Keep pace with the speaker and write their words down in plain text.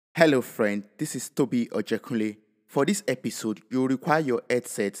Hello friend, this is Toby Ojekunle. For this episode, you will require your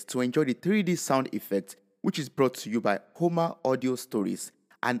headset to enjoy the 3D sound effect which is brought to you by Homer Audio Stories,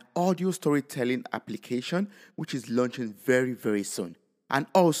 an audio storytelling application which is launching very soon. And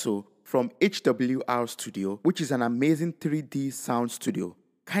also from HWR Studio, which is an amazing 3D sound studio.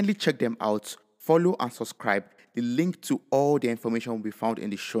 Kindly check them out, follow and subscribe. The link to all the information will be found in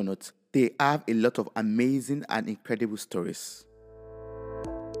the show notes. They have a lot of amazing and incredible stories.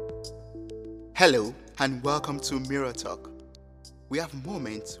 Hello and welcome to Mirror Talk. We have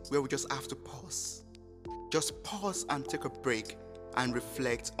moments where we just have to pause. Just pause and take a break and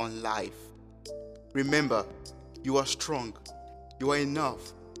reflect on life. Remember, you are strong, you are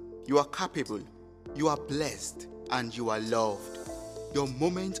enough, you are capable, you are blessed, and you are loved. Your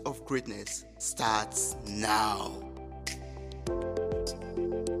moment of greatness starts now.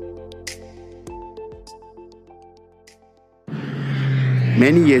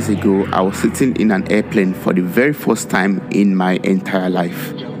 Many years ago, I was sitting in an airplane for the very first time in my entire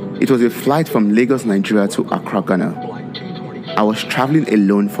life. It was a flight from Lagos, Nigeria to Accra, Ghana. I was traveling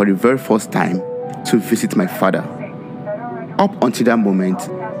alone for the very first time to visit my father. Up until that moment,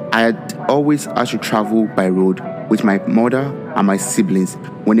 I had always had to travel by road with my mother and my siblings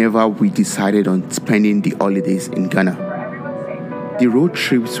whenever we decided on spending the holidays in Ghana. The road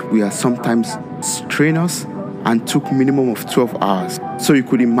trips were sometimes strenuous and took minimum of 12 hours. So you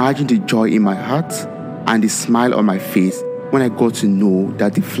could imagine the joy in my heart and the smile on my face when I got to know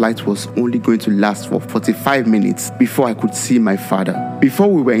that the flight was only going to last for 45 minutes before I could see my father. Before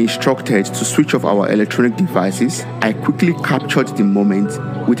we were instructed to switch off our electronic devices, I quickly captured the moment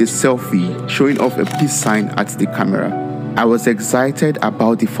with a selfie showing off a peace sign at the camera. I was excited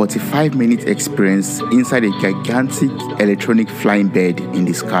about the 45-minute experience inside a gigantic electronic flying bird in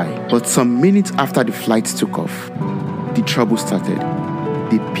the sky. But some minutes after the flight took off, the trouble started.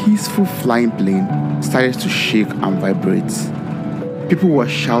 The peaceful flying plane started to shake and vibrate. People were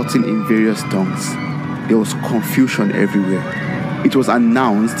shouting in various tongues. There was confusion everywhere. It was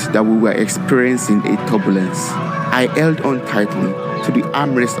announced that we were experiencing a turbulence. I held on tightly to the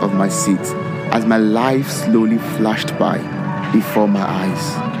armrest of my seat as my life slowly flashed by before my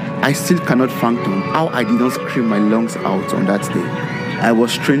eyes. I still cannot fathom how I did not scream my lungs out on that day. I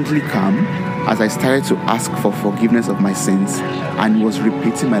was strangely calm as I started to ask for forgiveness of my sins and was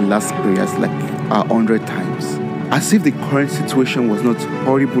repeating my last prayers like 100 times. As if the current situation was not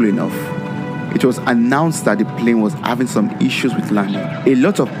horrible enough, it was announced that the plane was having some issues with landing. A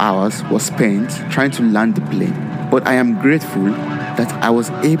lot of hours was spent trying to land the plane, but I am grateful that I was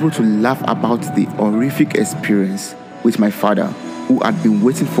able to laugh about the horrific experience with my father, who had been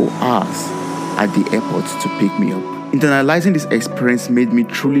waiting for hours at the airport to pick me up. Internalizing this experience made me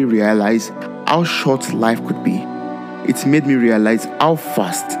truly realize how short life could be. It made me realize how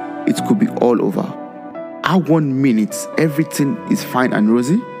fast it could be all over. How 1 minute everything is fine and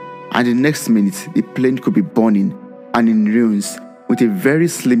rosy, and the next minute the plane could be burning and in ruins with a very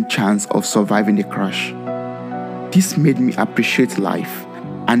slim chance of surviving the crash. This made me appreciate life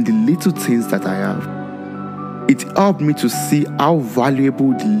and the little things that I have. It helped me to see how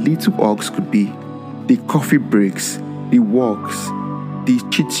valuable the little hugs could be. The coffee breaks, the walks, the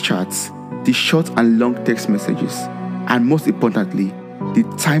chit-chats, the short and long text messages, and most importantly, the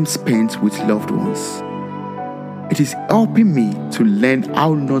time spent with loved ones. It is helping me to learn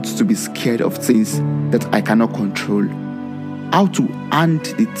how not to be scared of things that I cannot control, how to hand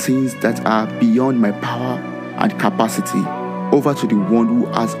the things that are beyond my power and capacity over to the one who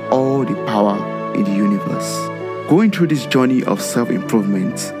has all the power in the universe. Going through this journey of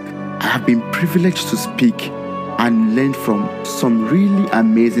self-improvement, I have been privileged to speak and learn from some really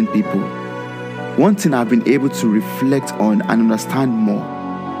amazing people. One thing I've been able to reflect on and understand more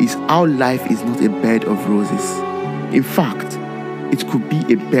is how life is not a bed of roses. In fact, it could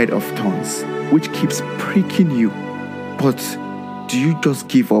be a bed of thorns which keeps pricking you. But do you just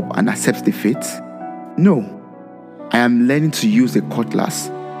give up and accept defeat? No. I am learning to use a cutlass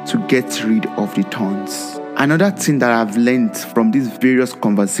to get rid of the thorns. Another thing that I've learned from these various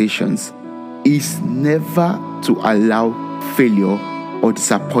conversations is never to allow failure or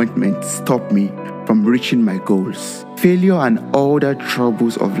disappointment stop me from reaching my goals. Failure and all the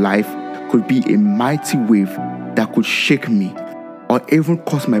troubles of life could be a mighty wave that could shake me or even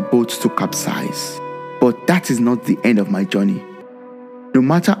cause my boat to capsize. But that is not the end of my journey. No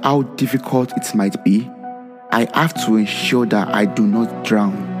matter how difficult it might be, I have to ensure that I do not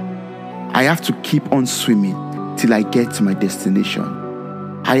drown. I have to keep on swimming till I get to my destination.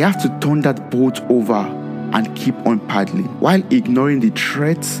 I have to turn that boat over and keep on paddling while ignoring the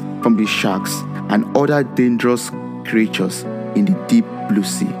threats from the sharks and other dangerous creatures in the deep blue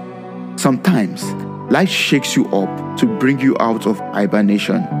sea. Sometimes, life shakes you up to bring you out of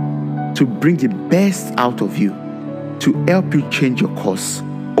hibernation, to bring the best out of you, to help you change your course,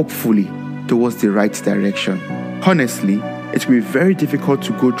 hopefully, towards the right direction. Honestly, it will be very difficult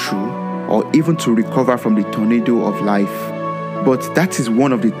to go through or even to recover from the tornado of life. But that is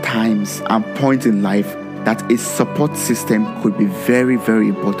one of the times and points in life that a support system could be very, very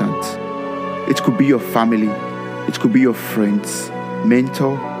important. It could be your family, it could be your friends,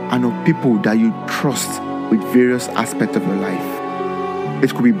 mentor, and or people that you trust with various aspects of your life.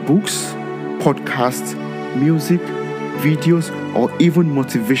 It could be books, podcasts, music, videos, or even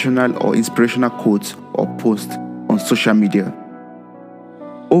motivational or inspirational quotes or posts on social media.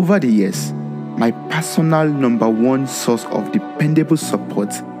 Over the years, my personal number one source of dependable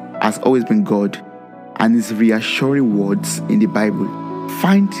support has always been God and His reassuring words in the Bible.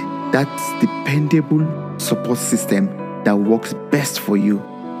 Find that dependable support system that works best for you,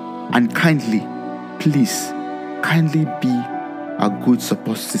 and kindly be a good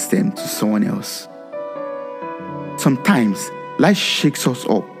support system to someone else. Sometimes life shakes us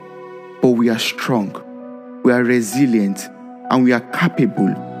up, but we are strong, we are resilient, and we are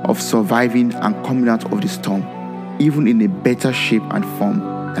capable of surviving and coming out of the storm, even in a better shape and form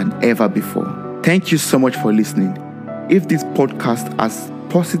than ever before. Thank you so much for listening. If this podcast has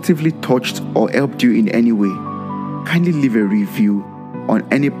positively touched or helped you in any way, kindly leave a review on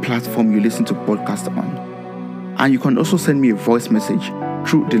any platform you listen to podcasts on. And you can also send me a voice message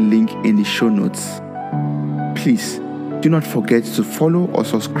through the link in the show notes. Please do not forget to follow or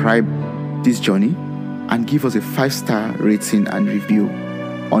subscribe this journey and give us a 5-star rating and review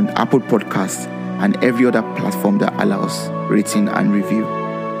on Apple Podcasts and every other platform that allows rating and review.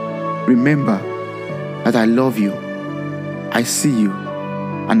 Remember that I love you, I see you,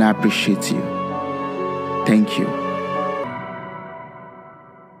 and I appreciate you. Thank you.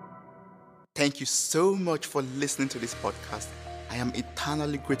 Thank you so much for listening to this podcast. I am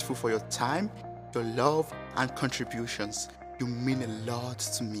eternally grateful for your time, your love, and contributions. You mean a lot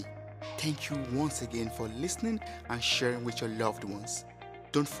to me. Thank you once again for listening and sharing with your loved ones.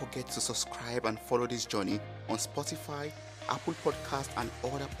 Don't forget to subscribe and follow this journey on Spotify, Apple Podcasts, and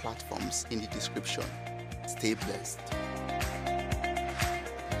other platforms in the description. Stay blessed.